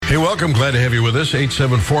Hey, welcome. Glad to have you with us.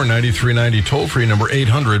 874-9390, toll-free number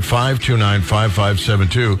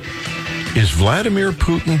 800-529-5572. Is Vladimir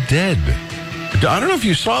Putin dead? I don't know if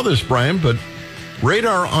you saw this, Brian, but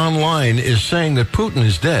Radar Online is saying that Putin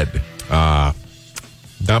is dead. Not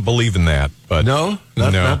believing that, but... No?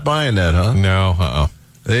 Not buying that, huh? No,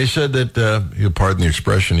 They said that, you'll pardon the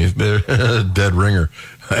expression, he's a dead ringer.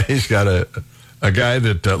 He's got a guy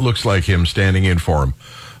that looks like him standing in for him.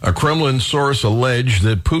 A Kremlin source alleged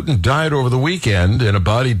that Putin died over the weekend, and a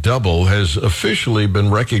body double has officially been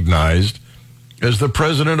recognized as the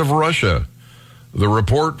president of Russia. The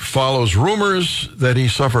report follows rumors that he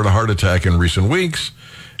suffered a heart attack in recent weeks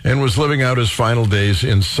and was living out his final days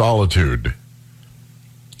in solitude.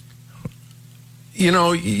 You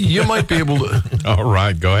know, you might be able to... All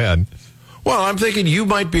right, go ahead. Well, I'm thinking you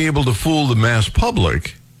might be able to fool the mass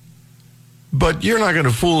public, but you're not going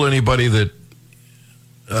to fool anybody that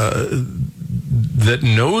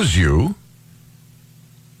knows you.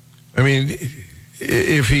 I mean,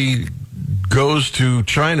 if he goes to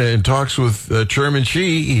China and talks with Chairman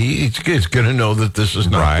Xi, he's going to know that this is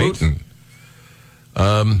not right. Putin.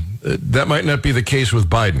 That might not be the case with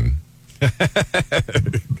Biden.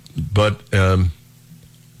 But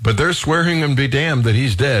they're swearing him be damned that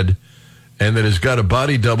he's dead and that he's got a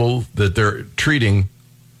body double that they're treating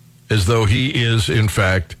as though he is, in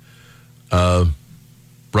fact,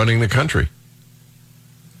 running the country.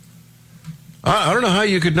 I don't know how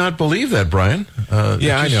you could not believe that, Brian.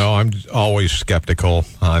 I know. I'm always skeptical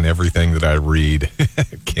on everything that I read.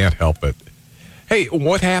 Can't help it. Hey,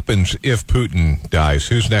 what happens if Putin dies?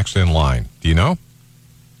 Who's next in line? Do you know?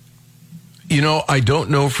 You know, I don't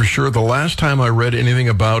know for sure. The last time I read anything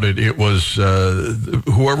about it, it was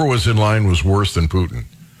whoever was in line was worse than Putin.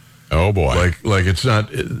 Oh, boy. Like it's not...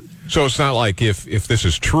 So it's not like if this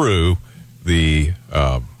is true, the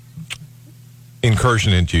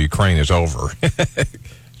incursion into Ukraine is over.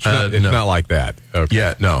 It's not like that. Okay.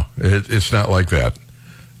 Yeah, no, it's not like that.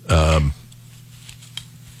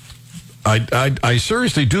 I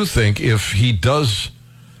seriously do think if he does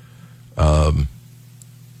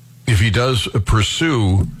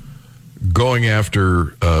pursue going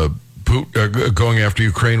after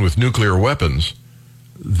Ukraine with nuclear weapons,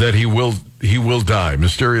 that he will die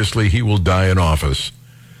mysteriously. He will die in office.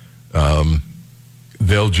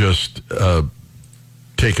 They'll just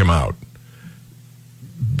take him out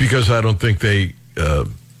because I don't think they're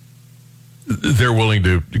willing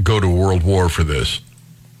to go to world war for this,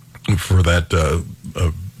 for that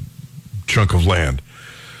chunk of land.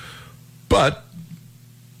 But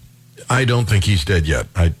I don't think he's dead yet.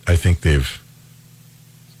 I think they've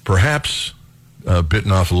perhaps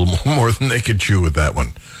bitten off a little more than they could chew with that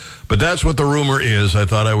one. But that's what the rumor is. I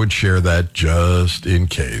thought I would share that just in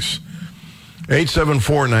case.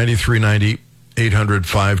 874-9390,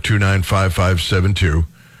 800-529-5572.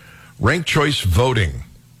 Ranked choice voting.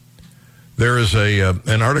 There is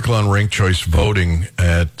an article on ranked choice voting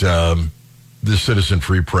at the Citizen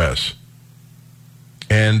Free Press.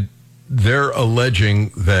 And they're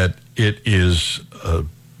alleging that it is a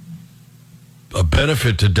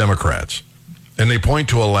benefit to Democrats. And they point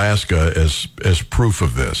to Alaska as proof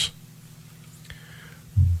of this.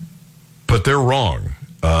 But they're wrong.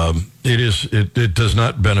 It does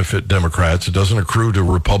not benefit Democrats. It doesn't accrue to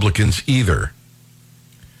Republicans either.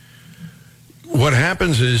 What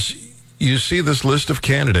happens is you see this list of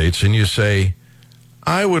candidates and you say,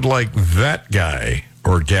 I would like that guy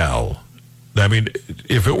or gal. I mean,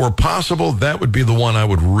 if it were possible, that would be the one I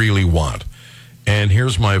would really want. And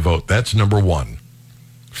here's my vote. That's number one.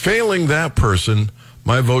 Failing that person,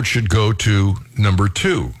 my vote should go to number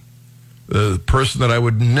two, the person that I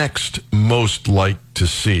would next most like to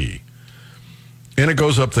see. And it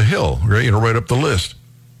goes up the hill, right up the list.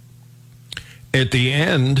 At the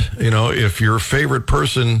end, if your favorite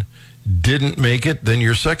person didn't make it, then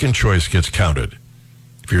your second choice gets counted.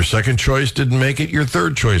 If your second choice didn't make it, your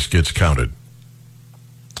third choice gets counted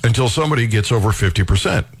until somebody gets over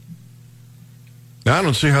 50%. Now, I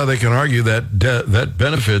don't see how they can argue that that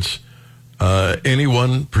benefits any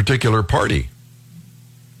one particular party.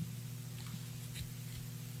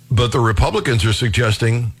 But the Republicans are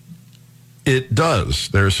suggesting it does.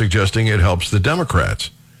 They're suggesting it helps the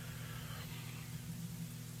Democrats.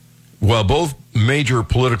 While both major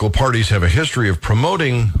political parties have a history of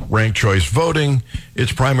promoting ranked choice voting,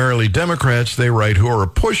 it's primarily Democrats, they write, who are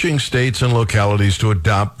pushing states and localities to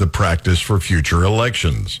adopt the practice for future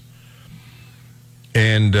elections.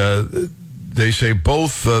 And they say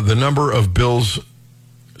both the number of bills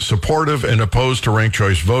supportive and opposed to ranked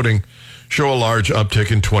choice voting show a large uptick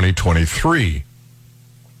in 2023.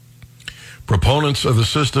 Proponents of the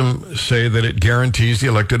system say that it guarantees the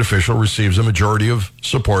elected official receives a majority of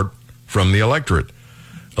support from the electorate.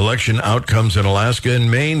 Election outcomes in Alaska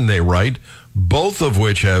and Maine, they write, both of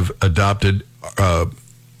which have adopted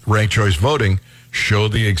ranked choice voting, show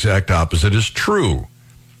the exact opposite is true.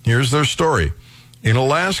 Here's their story. In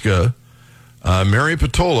Alaska, Mary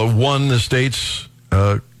Patola won the state's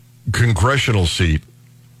congressional seat,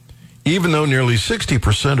 even though nearly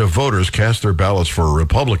 60% of voters cast their ballots for a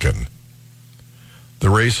Republican. The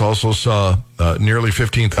race also saw nearly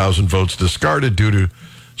 15,000 votes discarded due to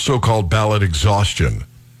so-called ballot exhaustion.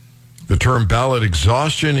 The term ballot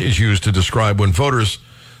exhaustion is used to describe when voters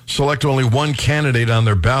select only one candidate on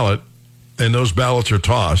their ballot, and those ballots are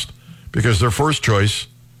tossed because their first choice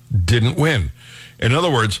didn't win. In other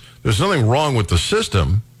words, there's nothing wrong with the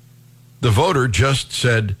system. The voter just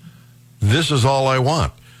said, this is all I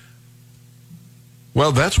want.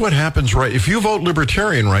 Well, that's what happens, right? If you vote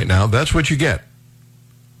Libertarian right now, that's what you get.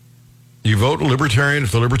 You vote Libertarian.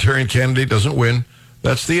 If the Libertarian candidate doesn't win,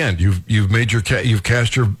 that's the end. You've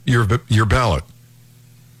cast your ballot.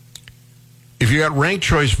 If you got ranked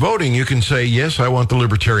choice voting, you can say, yes, I want the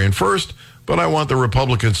Libertarian first, but I want the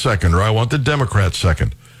Republican second, or I want the Democrat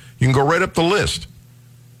second. You can go right up the list.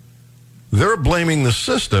 They're blaming the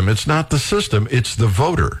system. It's not the system, it's the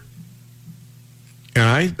voter.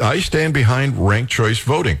 And I stand behind ranked choice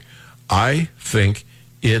voting. I think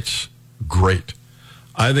it's great.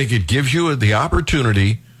 I think it gives you the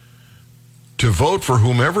opportunity to vote for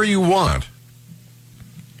whomever you want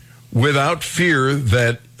without fear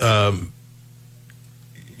that the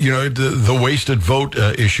wasted vote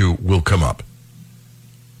issue will come up.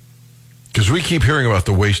 Because we keep hearing about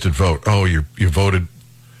the wasted vote. Oh, you voted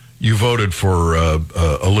for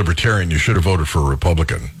a Libertarian. You should have voted for a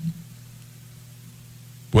Republican.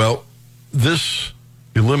 Well, this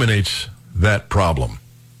eliminates that problem.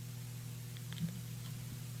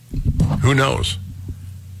 Who knows?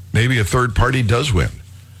 Maybe a third party does win.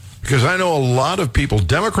 Because I know a lot of people,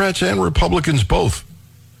 Democrats and Republicans both,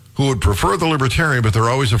 who would prefer the Libertarian, but they're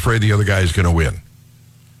always afraid the other guy is going to win.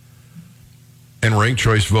 And ranked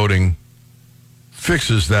choice voting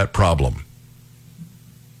fixes that problem.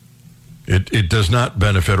 It does not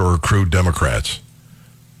benefit or accrue Democrats.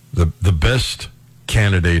 The best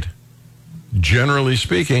candidate, generally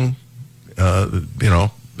speaking,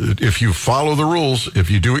 if you follow the rules, if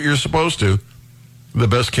you do what you're supposed to, the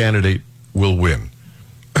best candidate will win.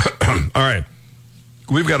 All right.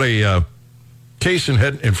 We've got a case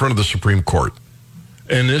in front of the Supreme Court.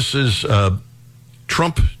 And this is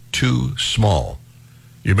Trump too small.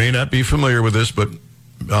 You may not be familiar with this, but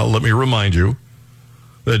let me remind you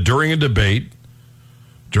that during a debate,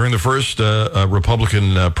 during the first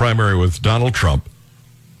Republican primary with Donald Trump,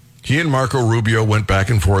 he and Marco Rubio went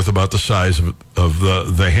back and forth about the size of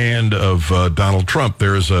the hand of Donald Trump.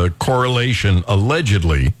 There is a correlation,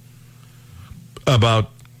 allegedly,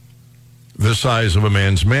 about the size of a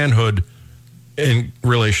man's manhood in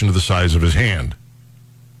relation to the size of his hand.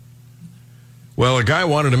 Well, a guy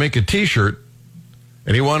wanted to make a T-shirt,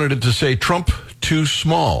 and he wanted it to say, Trump too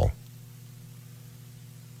small.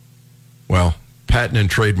 Well, Patent and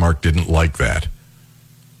Trademark didn't like that.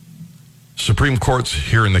 Supreme Court's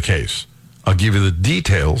hearing the case. I'll give you the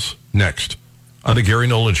details next on the Gary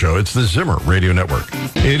Nolan Show. It's the Zimmer Radio Network.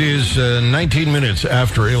 It is 19 minutes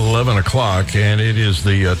after 11 o'clock, and it is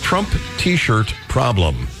the Trump T-shirt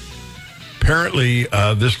problem. Apparently,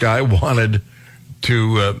 this guy wanted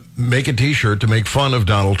to make a T-shirt to make fun of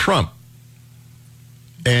Donald Trump.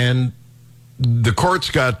 And the courts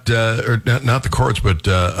got, or not the courts, but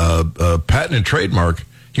Patent and Trademark,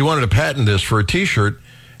 he wanted to patent this for a T-shirt,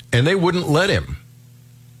 and they wouldn't let him.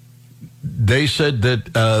 They said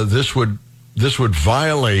that this would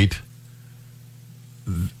violate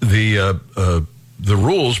the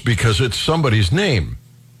rules because it's somebody's name.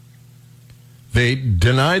 They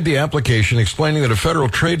denied the application, explaining that a federal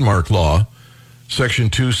trademark law, Section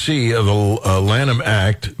 2C of the Lanham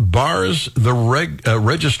Act, bars the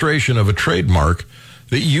registration of a trademark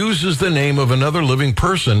that uses the name of another living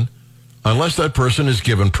person unless that person is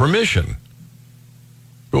given permission.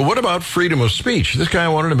 But what about freedom of speech? This guy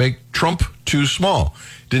wanted to make Trump too small.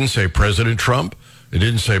 Didn't say President Trump. It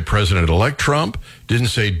didn't say President-elect Trump. Didn't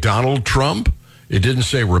say Donald Trump. It didn't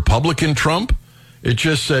say Republican Trump. It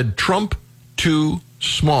just said Trump too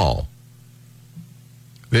small.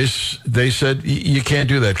 They said you can't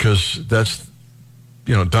do that because that's,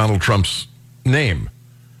 Donald Trump's name.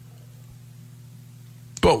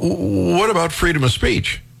 But what about freedom of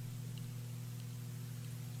speech?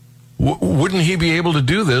 Wouldn't he be able to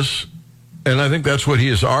do this? And I think that's what he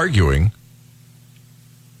is arguing.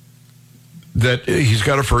 that he's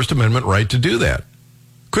got a First Amendment right to do that.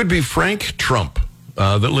 Could be Frank Trump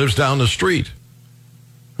that lives down the street.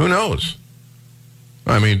 Who knows?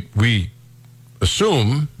 I mean, we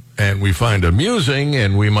assume and we find amusing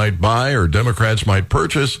and we might buy or Democrats might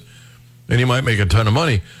purchase and he might make a ton of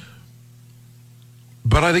money.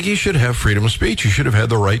 But I think he should have freedom of speech. He should have had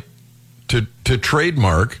the right to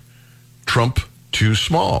trademark Trump too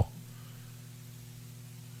small.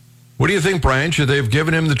 What do you think, Brian? Should they have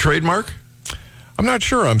given him the trademark? I'm not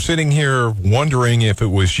sure. I'm sitting here wondering if it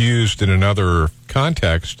was used in another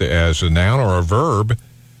context as a noun or a verb,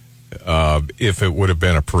 if it would have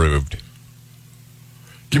been approved.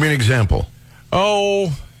 Give me an example.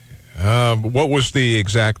 What was the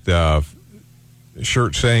exact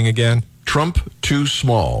shirt saying again? Trump too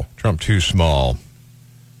small. Trump too small.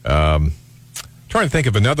 Trying to think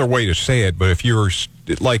of another way to say it, but if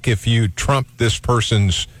you trumped this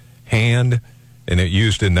person's hand and it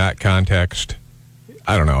used in that context,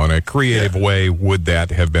 I don't know, in a creative way, would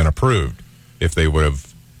that have been approved if they would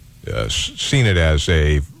have seen it as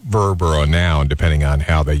a verb or a noun, depending on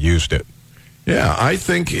how they used it? Yeah, I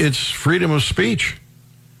think it's freedom of speech.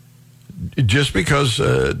 Just because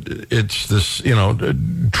it's this,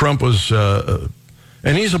 Trump was,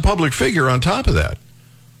 and he's a public figure on top of that.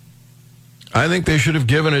 I think they should have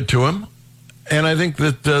given it to him, and I think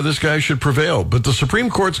that this guy should prevail. But the Supreme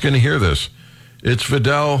Court's going to hear this. It's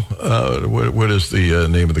Vidal. What is the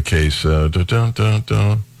name of the case?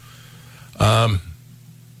 The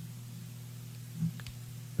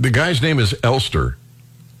guy's name is Elster.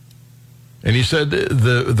 And he said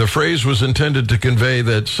the phrase was intended to convey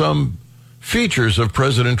that some features of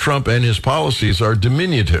President Trump and his policies are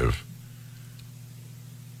diminutive.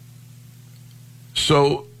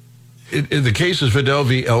 So the case is Vidal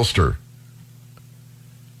v. Elster.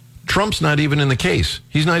 Trump's not even in the case.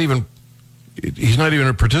 He's not even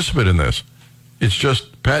a participant in this. It's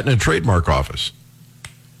just Patent and Trademark Office.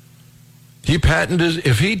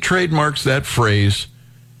 If he trademarks that phrase,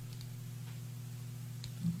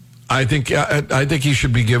 I think he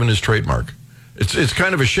should be given his trademark. It's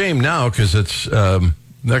kind of a shame now because it's not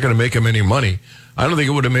going to make him any money. I don't think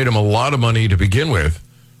it would have made him a lot of money to begin with,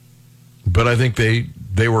 but I think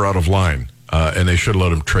they were out of line and they should have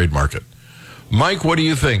let him trademark it. Mike, what do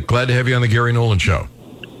you think? Glad to have you on the Gary Nolan Show.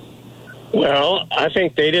 Well, I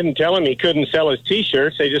think they didn't tell him he couldn't sell his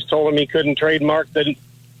T-shirts. They just told him he couldn't trademark the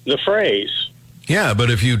phrase. Yeah, but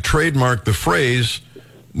if you trademark the phrase,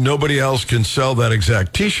 nobody else can sell that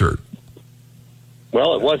exact T-shirt.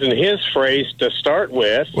 Well, it wasn't his phrase to start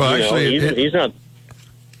with. Well, actually, he's not.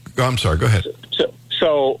 Oh, I'm sorry. Go ahead.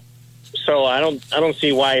 So I don't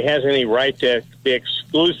see why he has any right to be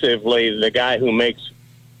exclusively the guy who makes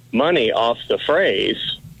money off the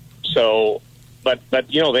phrase. So, but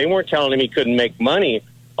they weren't telling him he couldn't make money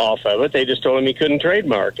off of it. They just told him he couldn't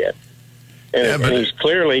trademark it. And he's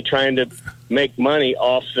clearly trying to make money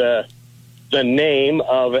off the name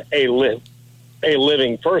of a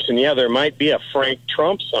living person. Yeah, there might be a Frank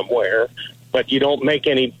Trump somewhere, but you don't make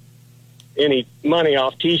any money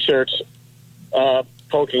off T-shirts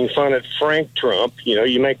poking fun at Frank Trump.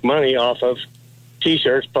 You make money off of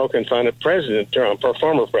T-shirts poking fun at President Trump or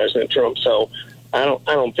former President Trump. So I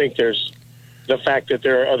don't think there's the fact that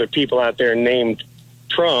there are other people out there named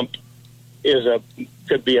Trump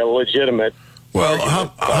could be a legitimate. Well,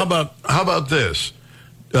 how about this?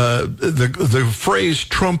 The phrase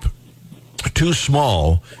Trump too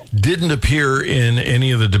small didn't appear in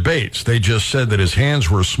any of the debates. They just said that his hands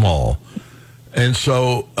were small. And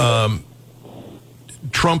so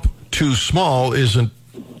Trump too small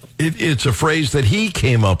it's a phrase that he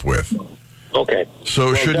came up with. Okay.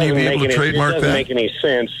 So shouldn't he be able to trademark that? It doesn't make any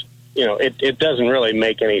sense. It doesn't really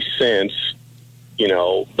make any sense,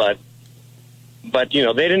 but they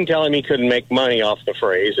didn't tell him he couldn't make money off the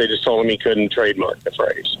phrase. They just told him he couldn't trademark the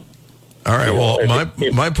phrase. All right. Well,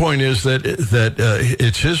 my point is that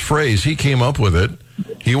it's his phrase. He came up with it.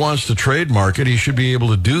 He wants to trademark it. He should be able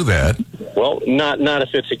to do that. Well, not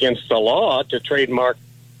if it's against the law to trademark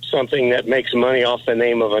something that makes money off the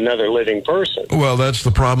name of another living person. Well, that's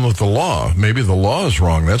the problem with the law. Maybe the law is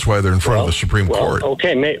wrong. That's why they're in front of the Supreme Court.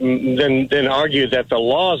 Okay, then argue that the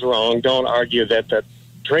law is wrong. Don't argue that the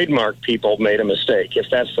trademark people made a mistake. If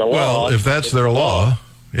that's the law. Well, if that's their law.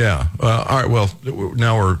 Yeah. All right. Well,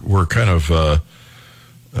 now we're kind of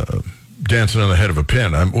dancing on the head of a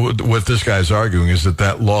pin. What this guy's arguing is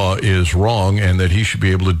that law is wrong and that he should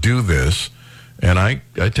be able to do this. And I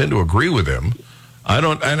tend to agree with him. I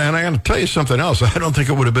don't, and I got to tell you something else. I don't think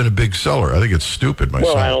it would have been a big seller. I think it's stupid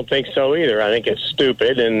myself. Well, I don't think so either. I think it's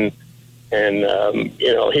stupid, and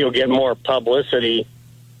he'll get more publicity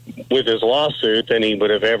with his lawsuit than he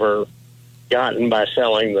would have ever gotten by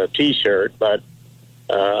selling the T-shirt, but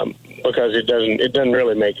because it doesn't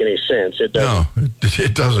really make any sense. It doesn't. No,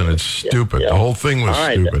 it doesn't. It's stupid. Yeah. The whole thing was All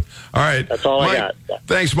right. stupid. All right. That's all Mike, I got.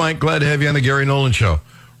 Thanks, Mike. Glad to have you on the Gary Nolan Show.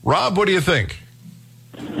 Rob, what do you think?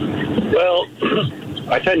 Well,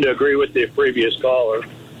 I tend to agree with the previous caller.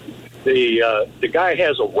 The guy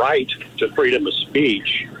has a right to freedom of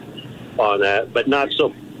speech on that, but not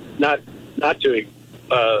to the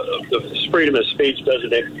freedom of speech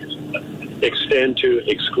doesn't extend to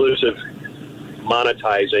exclusive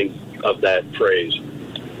monetizing of that phrase.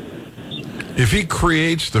 If he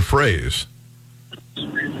creates the phrase,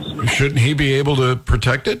 shouldn't he be able to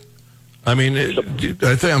protect it? I mean,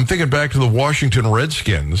 I'm thinking back to the Washington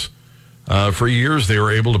Redskins. For years, they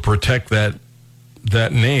were able to protect that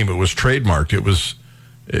name. It was trademarked. It was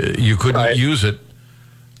you couldn't use it.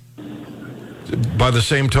 By the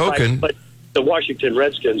same token, But the Washington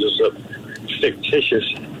Redskins is a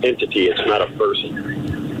fictitious entity. It's not a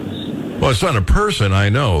person. well, it's not a person, I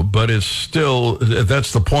know, but it's still,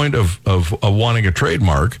 that's the point of wanting a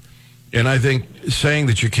trademark. And I think saying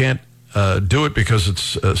that you can't do it because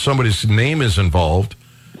it's somebody's name is involved,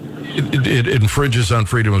 it infringes on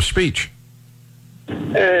freedom of speech.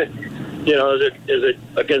 Is it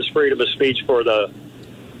against freedom of speech for the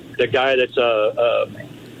guy that's a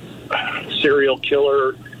serial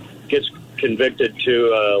killer, gets convicted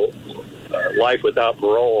to life without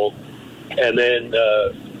parole, and then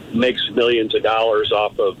makes millions of dollars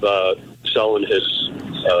off of selling his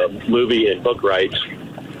movie and book rights?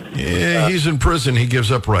 Yeah, he's in prison. He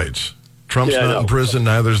gives up rights. Trump's not in prison.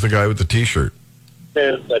 Neither's the guy with the T-shirt.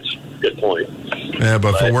 Yeah, that's a good point. Yeah,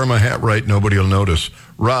 but if I wear my hat right, nobody will notice.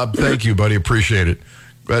 Rob, thank you, buddy. Appreciate it.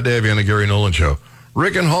 Glad to have you on the Gary Nolan Show.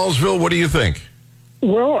 Rick in Hallsville, what do you think?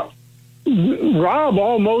 Well, Rob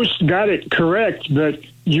almost got it correct, but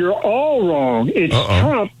you're all wrong. It's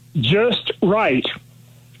Trump just right.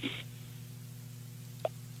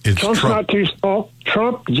 Trump's not too small.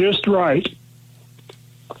 Trump just right.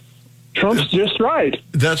 Trump's just right.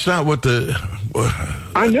 That's not what the...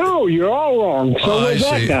 I know, you're all wrong. So was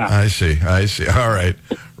that guy. I see. All right.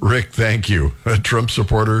 Rick, thank you. A Trump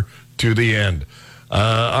supporter to the end.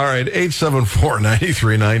 All right,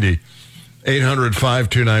 874-9390.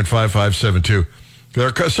 800-529-5572. There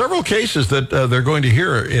are several cases that they're going to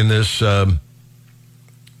hear in this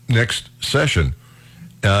next session,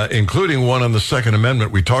 including one on the Second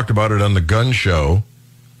Amendment. We talked about it on the gun show.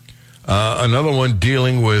 Another one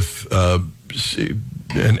dealing with, and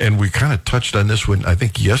we kind of touched on this one, I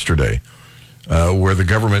think, yesterday, where the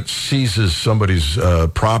government seizes somebody's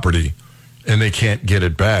property and they can't get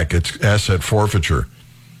it back. It's asset forfeiture.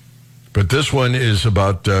 But this one is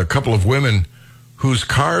about a couple of women whose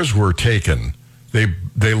cars were taken.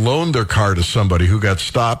 They loaned their car to somebody who got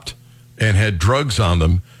stopped and had drugs on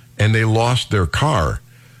them, and they lost their car.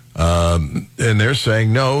 And they're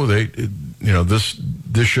saying, no, this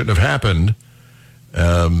shouldn't have happened.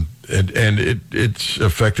 And it's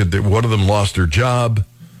affected that one of them lost their job.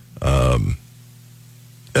 And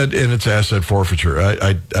it's asset forfeiture.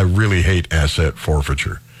 I really hate asset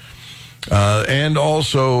forfeiture. And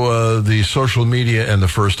also the social media and the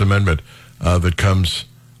First Amendment that comes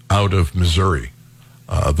out of Missouri.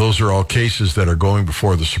 Those are all cases that are going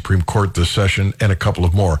before the Supreme Court this session, and a couple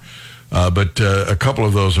of more. But a couple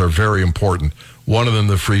of those are very important. One of them,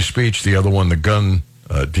 the free speech. The other one, the gun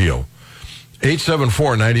deal.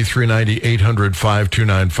 874-9390,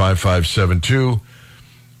 800-529-5572.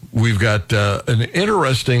 We've got an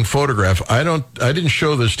interesting photograph. I didn't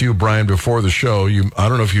show this to you, Brian, before the show. I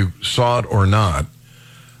don't know if you saw it or not,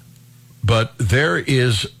 but there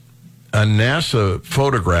is a NASA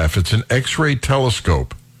photograph. It's an X-ray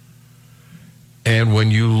telescope, and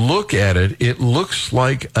when you look at it, it looks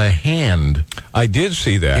like a hand. I did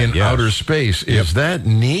see that in outer space. Is that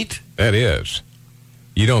neat? That is.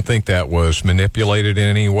 You don't think that was manipulated in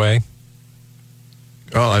any way?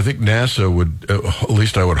 Well, I think NASA would, at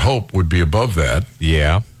least I would hope, would be above that.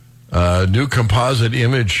 Yeah. New composite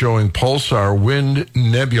image showing pulsar wind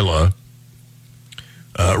nebula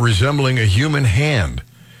resembling a human hand.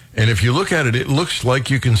 And if you look at it, it looks like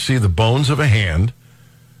you can see the bones of a hand,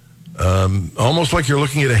 almost like you're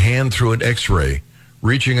looking at a hand through an X-ray,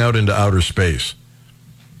 reaching out into outer space.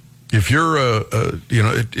 If you're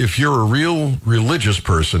if you're a real religious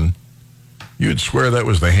person, you'd swear that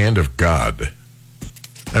was the hand of God.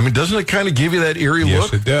 I mean, doesn't it kind of give you that eerie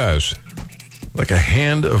look? Yes, it does. Like a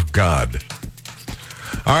hand of God.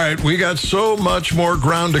 All right, we got so much more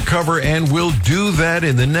ground to cover, and we'll do that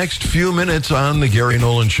in the next few minutes on the Gary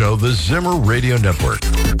Nolan Show, the Zimmer Radio Network.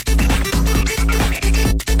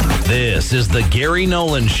 This is the Gary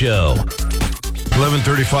Nolan Show.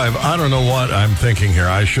 11:35. I don't know what I'm thinking here.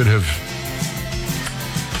 I should have.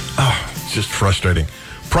 It's just frustrating.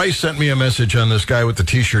 Price sent me a message on this guy with the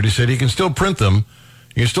T-shirt. He said he can still print them.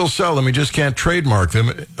 You can still sell them. He just can't trademark them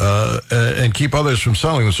and keep others from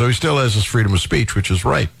selling them. So he still has his freedom of speech, which is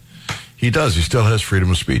right. He does. He still has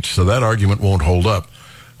freedom of speech. So that argument won't hold up.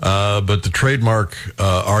 But the trademark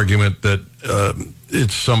argument that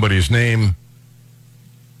it's somebody's name,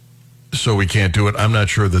 so we can't do it, I'm not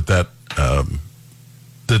sure that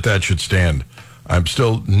should stand. I'm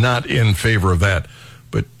still not in favor of that.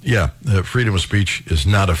 But, yeah, freedom of speech is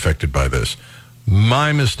not affected by this.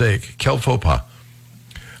 My mistake. Quel faux pas.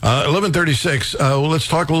 11:36. Let's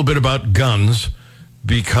talk a little bit about guns,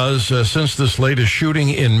 because since this latest shooting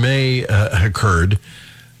in May occurred,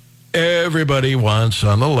 everybody wants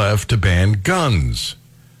on the left to ban guns.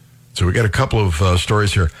 So we got a couple of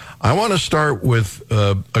stories here. I want to start with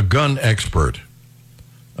a gun expert.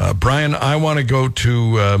 Brian, I want to go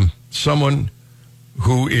to someone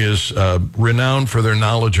who is renowned for their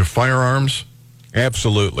knowledge of firearms.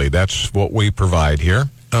 Absolutely. That's what we provide here.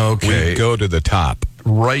 Okay. We go to the top.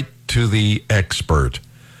 Right to the expert.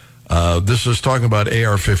 This is talking about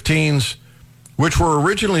AR-15s, which were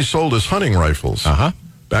originally sold as hunting rifles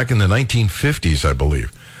back in the 1950s, I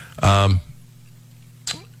believe.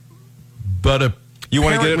 But you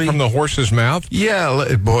want to get it from the horse's mouth?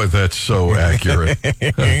 Yeah, boy, that's so accurate.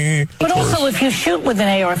 But also, if you shoot with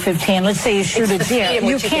an AR-15, let's say you shoot a deer,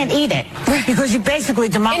 you can't eat it because you basically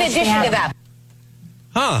demolish the animal. In addition to that.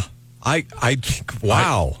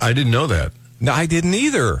 Wow. I didn't know that. No, I didn't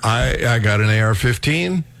either. I got an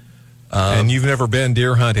AR-15. And you've never been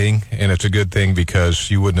deer hunting, and it's a good thing because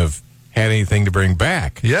you wouldn't have had anything to bring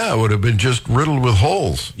back. Yeah, it would have been just riddled with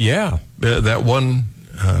holes. Yeah. That one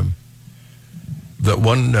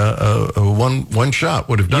shot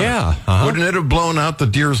would have done it. Wouldn't it have blown out the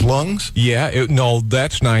deer's lungs? Yeah. No,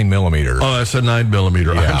 that's 9mm. Oh, that's a 9mm.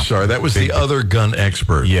 Yeah. I'm sorry. That was the other gun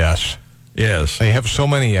expert. Yes. Yes. They have so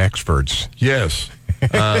many experts. Yes.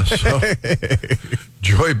 So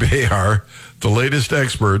Joy Behar, the latest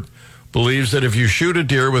expert, believes that if you shoot a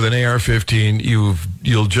deer with an AR-15,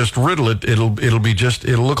 you'll just riddle it. It'll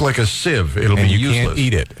look like a sieve. It'll be useless. You can't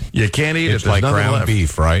eat it. You can't eat it. It's like ground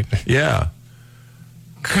beef, right? Yeah.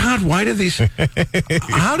 God, why do these?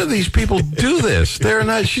 How do these people do this? They're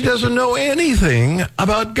not. She doesn't know anything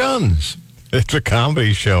about guns. It's a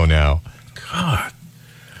comedy show now. God.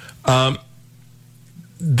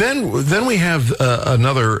 Then we have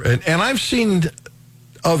another, and I've seen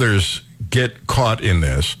others get caught in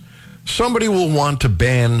this. Somebody will want to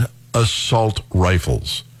ban assault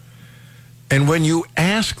rifles. And when you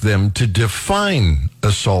ask them to define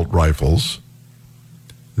assault rifles,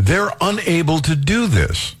 they're unable to do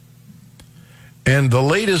this. And the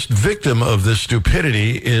latest victim of this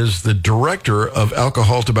stupidity is the director of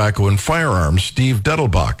Alcohol, Tobacco, and Firearms, Steve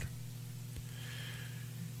Dettelbach.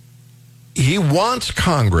 He wants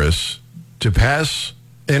Congress to pass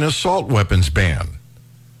an assault weapons ban.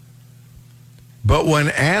 But when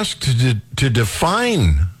asked to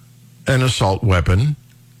define an assault weapon,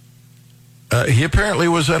 he apparently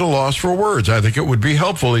was at a loss for words. I think it would be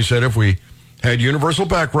helpful, he said, if we had universal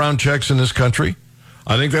background checks in this country.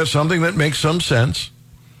 I think that's something that makes some sense.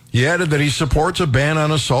 He added that he supports a ban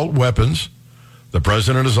on assault weapons. The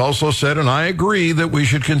president has also said, and I agree, that we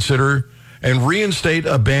should consider and reinstate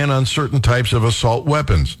a ban on certain types of assault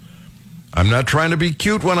weapons. I'm not trying to be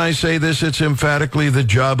cute when I say this. It's emphatically the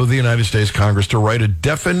job of the United States Congress to write a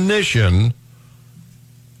definition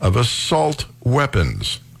of assault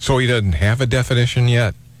weapons. So he doesn't have a definition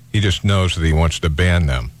yet? He just knows that he wants to ban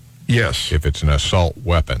them. Yes. If it's an assault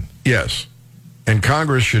weapon. Yes. And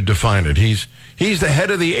Congress should define it. He's the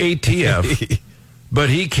head of the ATF, but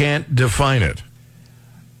he can't define it.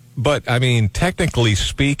 But, I mean, technically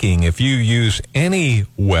speaking, if you use any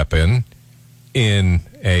weapon in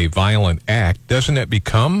a violent act, doesn't it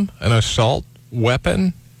become an assault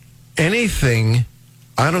weapon? Anything.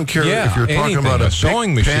 I don't care if you're talking about a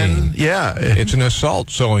sewing machine. Yeah. It's an assault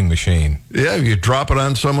sewing machine. Yeah, if you drop it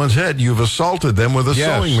on someone's head, you've assaulted them with a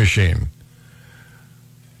sewing machine.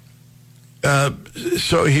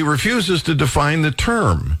 So he refuses to define the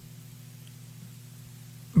term,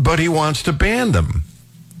 but he wants to ban them.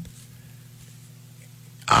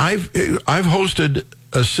 I've hosted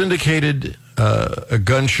a syndicated a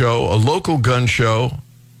gun show, a local gun show,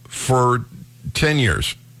 for 10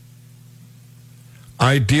 years.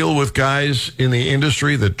 I deal with guys in the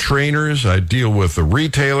industry, the trainers. I deal with the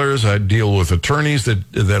retailers. I deal with attorneys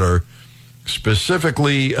that are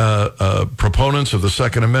specifically proponents of the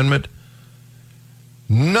Second Amendment.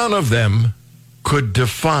 None of them could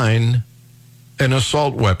define an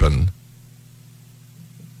assault weapon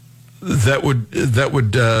that would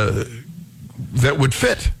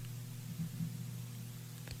fit.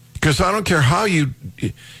 Because I don't care how you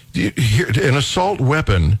an assault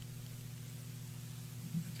weapon.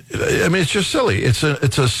 I mean, it's just silly. It's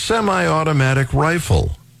a semi-automatic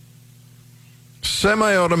rifle.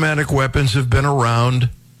 Semi-automatic weapons have been around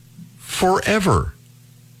forever.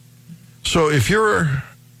 So if you're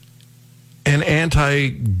an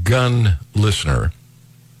anti-gun listener,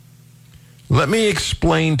 let me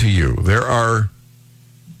explain to you. There are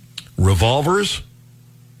revolvers,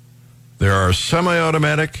 there are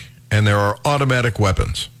semi-automatic, and there are automatic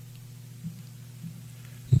weapons.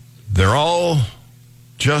 They're all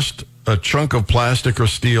just a chunk of plastic or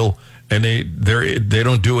steel, and they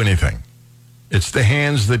don't do anything. It's the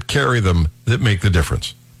hands that carry them that make the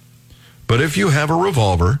difference. But if you have a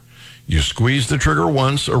revolver, you squeeze the trigger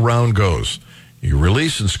once, a round goes. You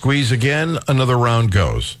release and squeeze again, another round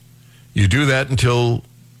goes. You do that until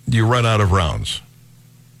you run out of rounds.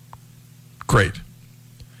 Great.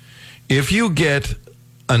 If you get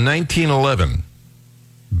a 1911,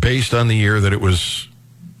 based on the year that it was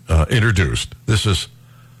introduced, this is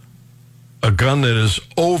a gun that is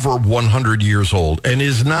over 100 years old and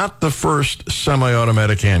is not the first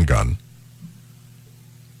semi-automatic handgun,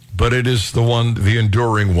 but it is the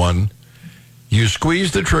enduring one. You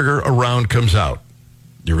squeeze the trigger, a round comes out.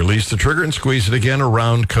 You release the trigger and squeeze it again, a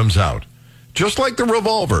round comes out. Just like the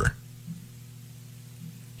revolver.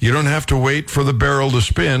 You don't have to wait for the barrel to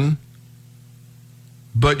spin,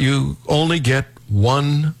 but you only get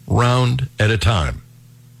one round at a time.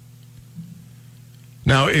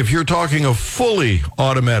 Now, if you're talking a fully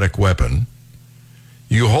automatic weapon,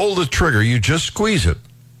 you hold the trigger, you just squeeze it,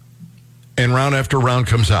 and round after round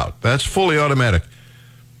comes out. That's fully automatic.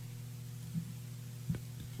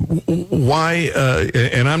 Why,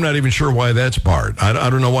 and I'm not even sure why that's barred. I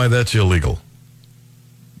don't know why that's illegal.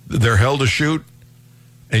 They're held to shoot,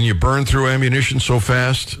 and you burn through ammunition so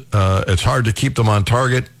fast, it's hard to keep them on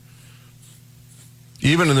target.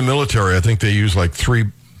 Even in the military, I think they use like three.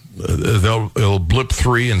 They'll blip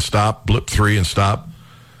three and stop, blip three and stop.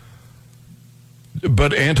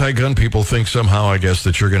 But anti-gun people think somehow, I guess,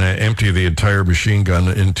 that you're going to empty the entire machine gun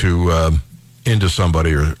into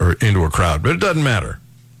somebody or into a crowd. But it doesn't matter.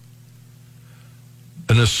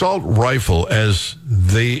 An assault rifle, as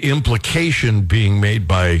the implication being made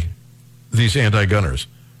by these anti-gunners,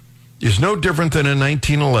 is no different than a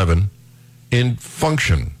 1911 in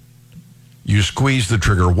function. You squeeze the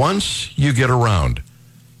trigger once, you get a round.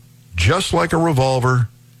 Just like a revolver,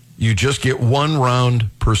 you just get one round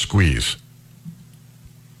per squeeze.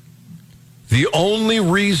 The only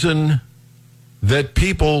reason that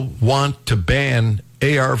people want to ban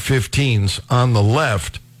AR-15s on the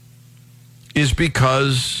left is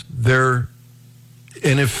because they're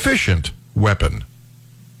an efficient weapon.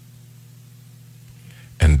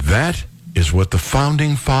 And that is what the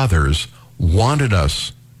Founding Fathers wanted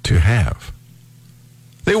us to have.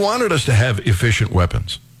 They wanted us to have efficient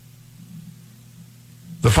weapons.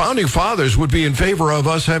 The Founding Fathers would be in favor of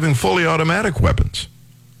us having fully automatic weapons.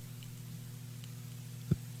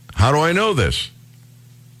 How do I know this?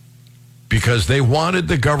 Because they wanted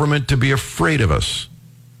the government to be afraid of us.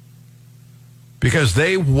 Because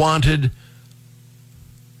they wanted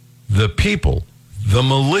the people, the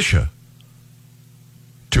militia,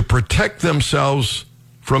 to protect themselves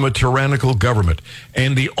from a tyrannical government.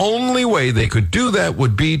 And the only way they could do that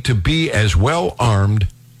would be to be as well armed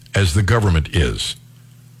as the government is.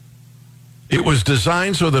 It was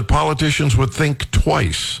designed so that politicians would think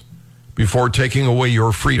twice before taking away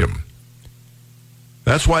your freedom.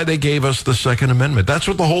 That's why they gave us the Second Amendment. That's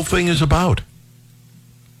what the whole thing is about.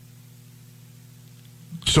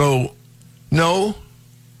 So, no,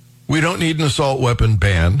 we don't need an assault weapon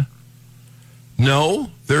ban.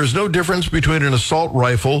 No, there's no difference between an assault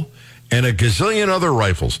rifle and a gazillion other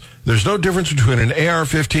rifles. There's no difference between an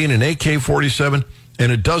AR-15, an AK-47,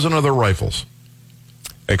 and a dozen other rifles.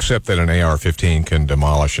 Except that an AR-15 can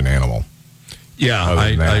demolish an animal. Yeah,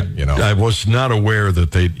 I was not aware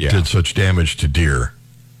that they did such damage to deer.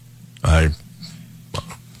 I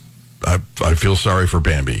feel sorry for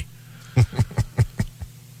Bambi.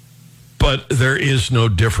 But there is no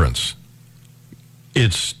difference.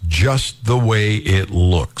 It's just the way it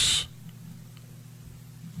looks.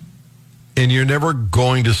 And you're never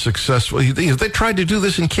going to successfully... They tried to do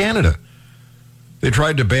this in Canada. They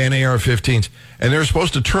tried to ban AR-15s, and they're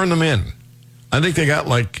supposed to turn them in. I think they got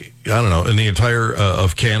in the entire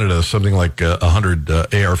of Canada, something like 100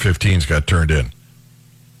 AR-15s got turned in.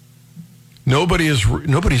 Nobody's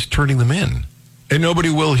turning them in, and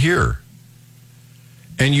nobody will here.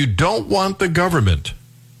 And you don't want the government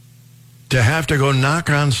to have to go knock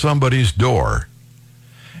on somebody's door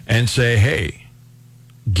and say, hey,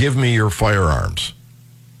 give me your firearms.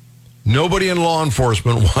 Nobody in law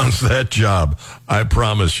enforcement wants that job, I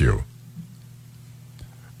promise you.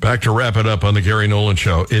 Back to wrap it up on the Gary Nolan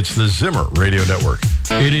Show. It's the Zimmer Radio Network.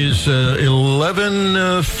 It is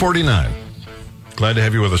 11:49. Glad to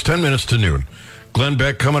have you with us. 10 minutes to noon. Glenn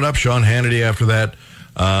Beck coming up. Sean Hannity after that.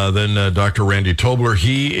 Then Dr. Randy Tobler.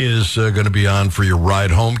 He is going to be on for your ride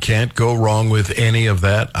home. Can't go wrong with any of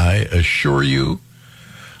that, I assure you.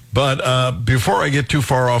 But before I get too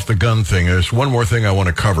far off the gun thing, there's one more thing I want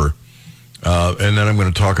to cover. And then I'm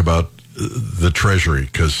going to talk about the Treasury,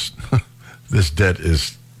 because this debt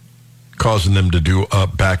is causing them to do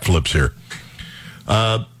backflips here.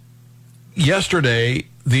 Yesterday,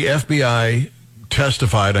 the FBI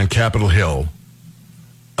testified on Capitol Hill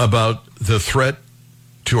about the threat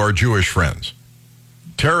to our Jewish friends.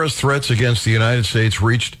 Terrorist threats against the United States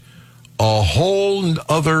reached a whole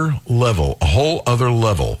other level,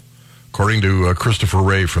 according to Christopher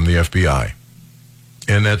Wray from the FBI.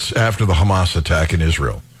 And that's after the Hamas attack in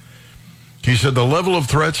Israel. He said the level of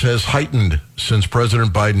threats has heightened since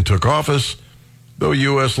President Biden took office, though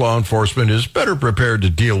U.S. law enforcement is better prepared to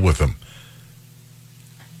deal with them.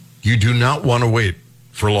 You do not want to wait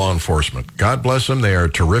for law enforcement. God bless them. They are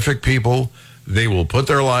terrific people. They will put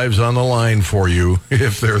their lives on the line for you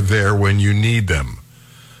if they're there when you need them.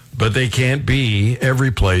 But they can't be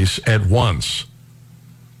every place at once.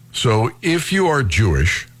 So if you are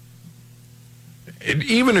Jewish, and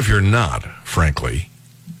even if you're not, frankly,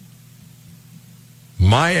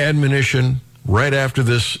 my admonition right after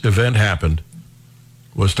this event happened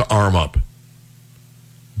was to arm up.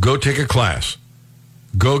 Go take a class.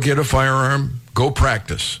 Go get a firearm. Go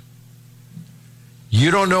practice. You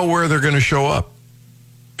don't know where they're going to show up.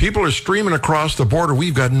 People are streaming across the border.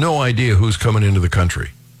 We've got no idea who's coming into the country.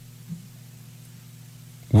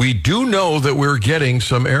 We do know that we're getting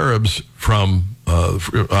some Arabs from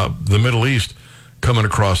the Middle East coming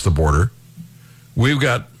across the border. We've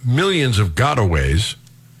got millions of gotaways.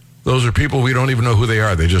 Those are people we don't even know who they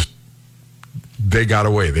are. They got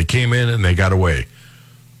away. They came in and they got away.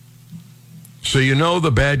 So you know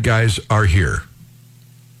the bad guys are here.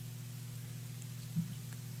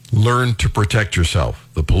 Learn to protect yourself.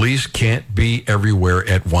 The police can't be everywhere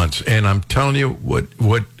at once. And I'm telling you what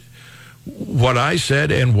I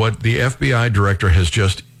said and what the FBI director has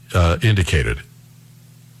just indicated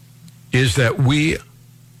is that we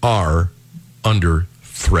are under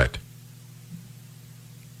threat.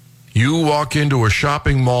 You walk into a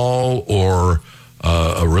shopping mall or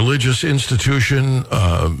a religious institution,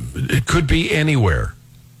 it could be anywhere.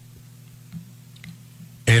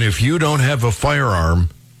 And if you don't have a firearm,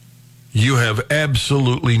 you have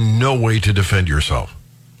absolutely no way to defend yourself.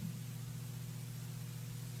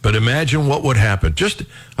 But imagine what would happen.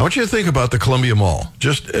 I want you to think about the Columbia Mall.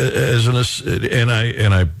 Just as and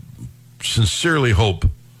I sincerely hope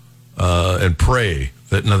and pray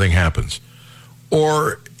that nothing happens.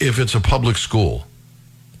 Or if it's a public school,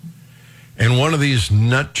 and one of these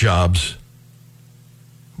nut jobs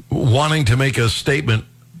wanting to make a statement,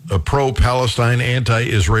 a pro-Palestine,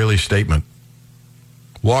 anti-Israeli statement,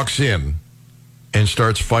 walks in and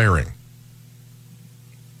starts firing.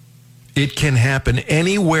 It can happen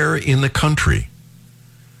anywhere in the country.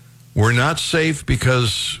 We're not safe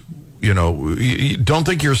because, you don't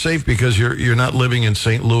think you're safe because you're not living in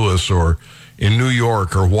St. Louis or in New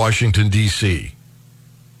York or Washington, D.C.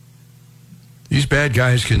 These bad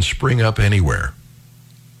guys can spring up anywhere.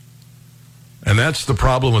 And that's the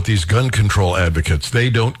problem with these gun control advocates. They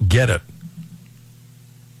don't get it.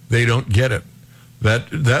 They don't get it.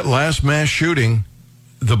 That last mass shooting,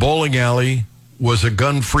 the bowling alley was a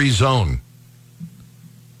gun-free zone.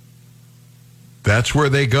 That's where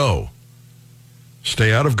they go.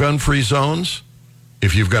 Stay out of gun-free zones.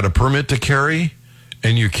 If you've got a permit to carry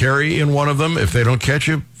and you carry in one of them, if they don't catch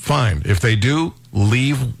you, fine. If they do,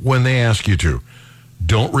 leave when they ask you to.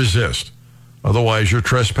 Don't resist. Otherwise, you're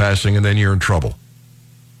trespassing and then you're in trouble.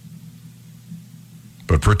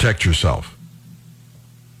 But protect yourself.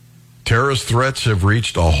 Terrorist threats have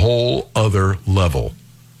reached a whole other level.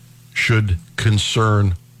 Should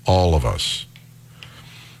concern all of us.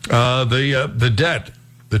 The debt.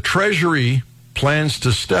 The Treasury plans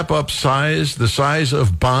to step up the size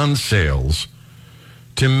of bond sales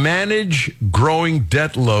to manage growing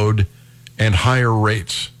debt load and higher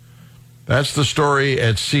rates. That's the story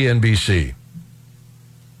at CNBC.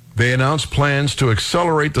 They announced plans to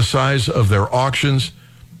accelerate the size of their auctions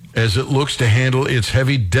as it looks to handle its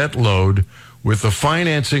heavy debt load with the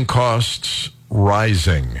financing costs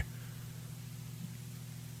rising.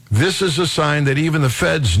 This is a sign that even the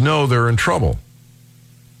feds know they're in trouble.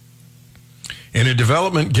 In a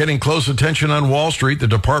development getting close attention on Wall Street, the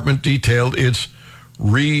department detailed its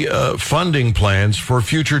refunding plans for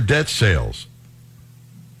future debt sales.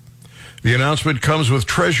 The announcement comes with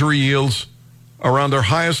Treasury yields around their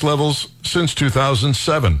highest levels since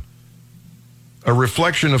 2007, a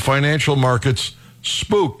reflection of financial markets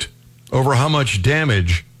spooked over how much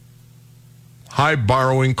damage high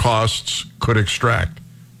borrowing costs could extract.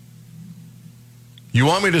 You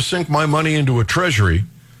want me to sink my money into a treasury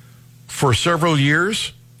for several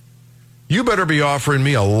years? You better be offering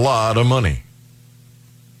me a lot of money,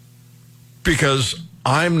 because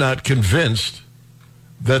I'm not convinced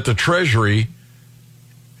that the treasury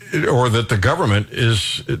or that the government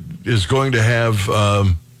is going to have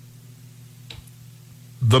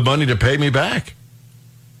the money to pay me back.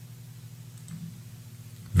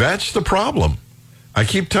 That's the problem. I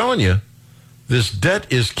keep telling you, this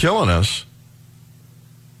debt is killing us,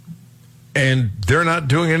 and they're not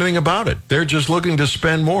doing anything about it. They're just looking to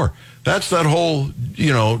spend more. That's that whole,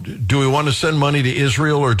 do we want to send money to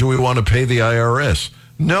Israel or do we want to pay the IRS?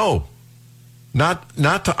 No, not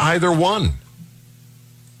to either one,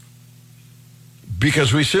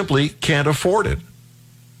 because we simply can't afford it.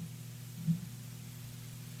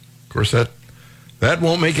 Of course, that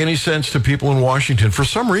won't make any sense to people in Washington. For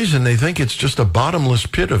some reason, they think it's just a bottomless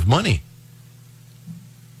pit of money.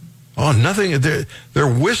 Oh, nothing. They're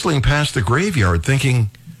whistling past the graveyard thinking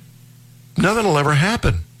nothing will ever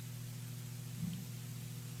happen.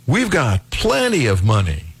 We've got plenty of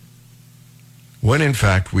money, when in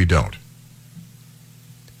fact we don't.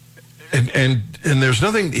 And there's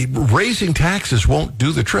nothing, raising taxes won't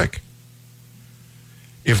do the trick.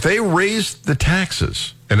 If they raise the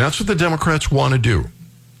taxes, and that's what the Democrats want to do,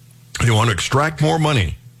 they want to extract more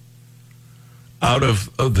money out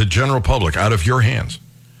of the general public, out of your hands.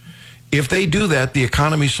 If they do that, the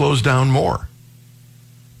economy slows down more.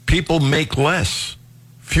 People make less.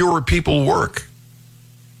 Fewer people work.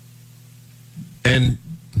 And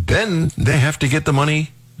then they have to get the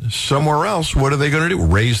money somewhere else. What are they going to do?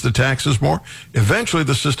 Raise the taxes more? Eventually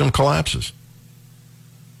the system collapses.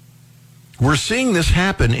 We're seeing this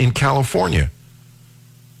happen in California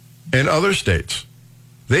and other states.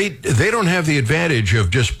 They don't have the advantage of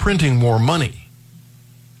just printing more money.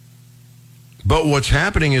 But what's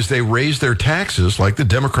happening is they raise their taxes, like the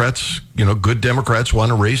Democrats, good Democrats want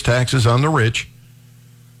to raise taxes on the rich.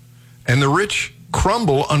 And the rich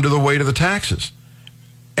crumble under the weight of the taxes.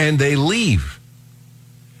 And they leave.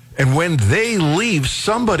 And when they leave,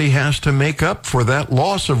 somebody has to make up for that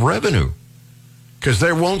loss of revenue, because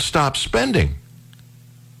they won't stop spending.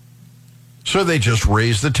 So they just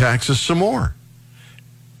raise the taxes some more.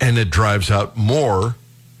 And it drives out more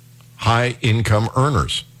high-income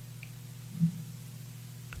earners.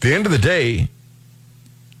 At the end of the day,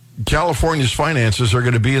 California's finances are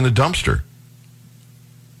going to be in the dumpster.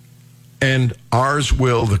 And ours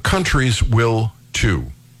will, the country's will too.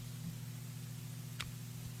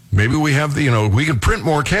 Maybe we have we can print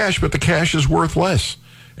more cash, but the cash is worth less.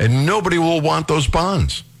 And nobody will want those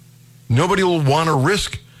bonds. Nobody will want to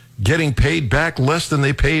risk getting paid back less than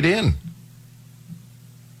they paid in.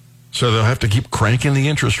 So they'll have to keep cranking the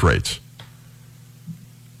interest rates.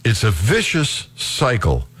 It's a vicious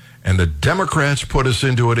cycle, and the Democrats put us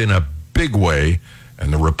into it in a big way,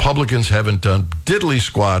 and the Republicans haven't done diddly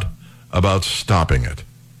squat about stopping it.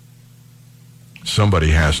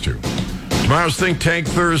 Somebody has to. Tomorrow's Think Tank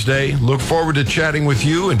Thursday. Look forward to chatting with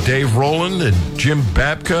you and Dave Rowland and Jim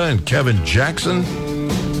Babka and Kevin Jackson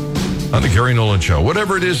on the Gary Nolan Show.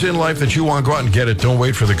 Whatever it is in life that you want, go out and get it. Don't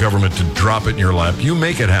wait for the government to drop it in your lap. You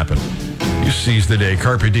make it happen. You seize the day.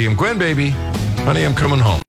 Carpe diem. Gwen, baby. Honey, I'm coming home.